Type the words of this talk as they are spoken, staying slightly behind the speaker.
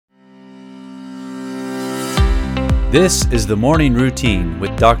This is the Morning Routine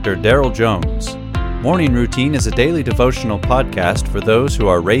with Dr. Daryl Jones. Morning Routine is a daily devotional podcast for those who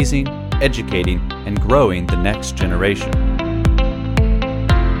are raising, educating, and growing the next generation.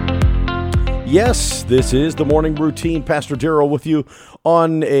 Yes, this is the Morning Routine. Pastor Daryl with you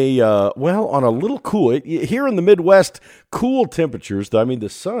on on a little cool, here in the Midwest, cool temperatures. I mean, the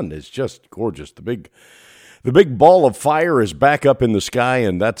sun is just gorgeous. The big ball of fire is back up in the sky,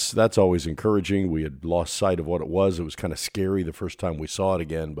 and that's always encouraging. We had lost sight of what it was. It was kind of scary the first time we saw it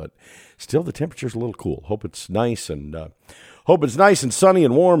again, but still the temperature's a little cool. Hope it's nice and sunny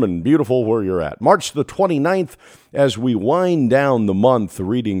and warm and beautiful where you're at. March the 29th, as we wind down the month,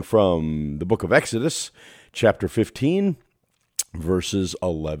 reading from the book of Exodus, chapter 15, verses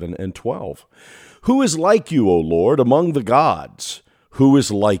 11 and 12. Who is like you, O Lord, among the gods? Who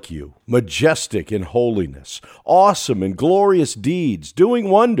is like you, majestic in holiness, awesome in glorious deeds, doing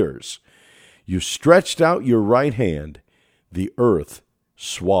wonders? You stretched out your right hand, the earth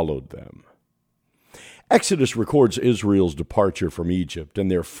swallowed them. Exodus records Israel's departure from Egypt and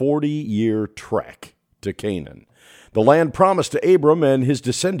their 40-year trek to Canaan, the land promised to Abram and his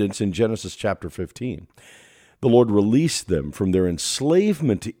descendants in Genesis chapter 15. The Lord released them from their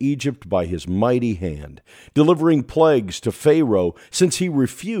enslavement to Egypt by his mighty hand, delivering plagues to Pharaoh since he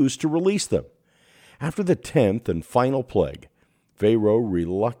refused to release them. After the 10th and final plague, Pharaoh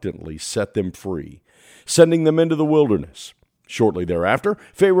reluctantly set them free, sending them into the wilderness. Shortly thereafter,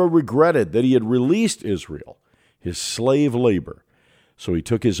 Pharaoh regretted that he had released Israel, his slave labor, so he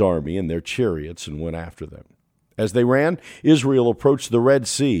took his army and their chariots and went after them. As they ran, Israel approached the Red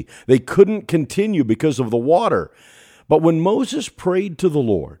Sea. They couldn't continue because of the water. But when Moses prayed to the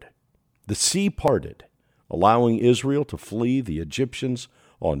Lord, the sea parted, allowing Israel to flee the Egyptians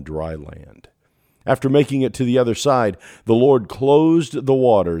on dry land. After making it to the other side, the Lord closed the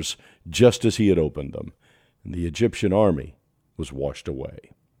waters just as he had opened them, and the Egyptian army was washed away.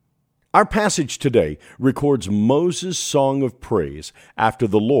 Our passage today records Moses' song of praise after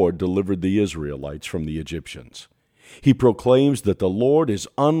the Lord delivered the Israelites from the Egyptians. He proclaims that the Lord is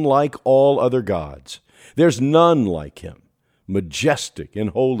unlike all other gods. There's none like him, majestic in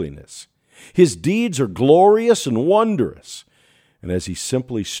holiness. His deeds are glorious and wondrous. And as he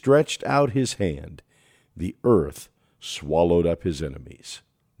simply stretched out his hand, the earth swallowed up his enemies.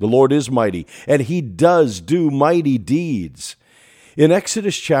 The Lord is mighty, and he does do mighty deeds. In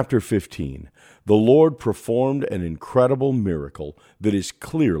Exodus chapter 15, the Lord performed an incredible miracle that is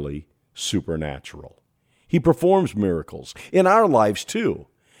clearly supernatural. He performs miracles in our lives too.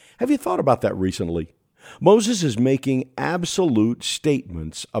 Have you thought about that recently? Moses is making absolute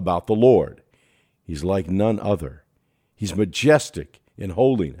statements about the Lord. He's like none other. He's majestic in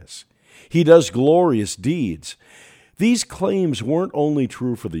holiness. He does glorious deeds. These claims weren't only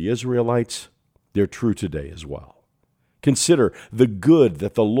true for the Israelites, they're true today as well. Consider the good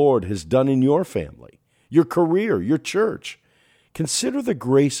that the Lord has done in your family, your career, your church. Consider the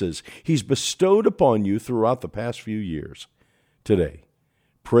graces he's bestowed upon you throughout the past few years. Today,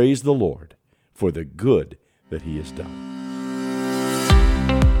 praise the Lord for the good that he has done.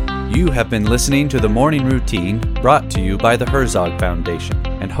 You have been listening to the Morning Routine brought to you by the Herzog Foundation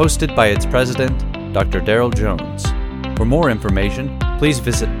and hosted by its president, Dr. Daryl Jones. For more information, please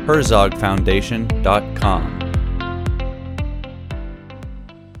visit herzogfoundation.com.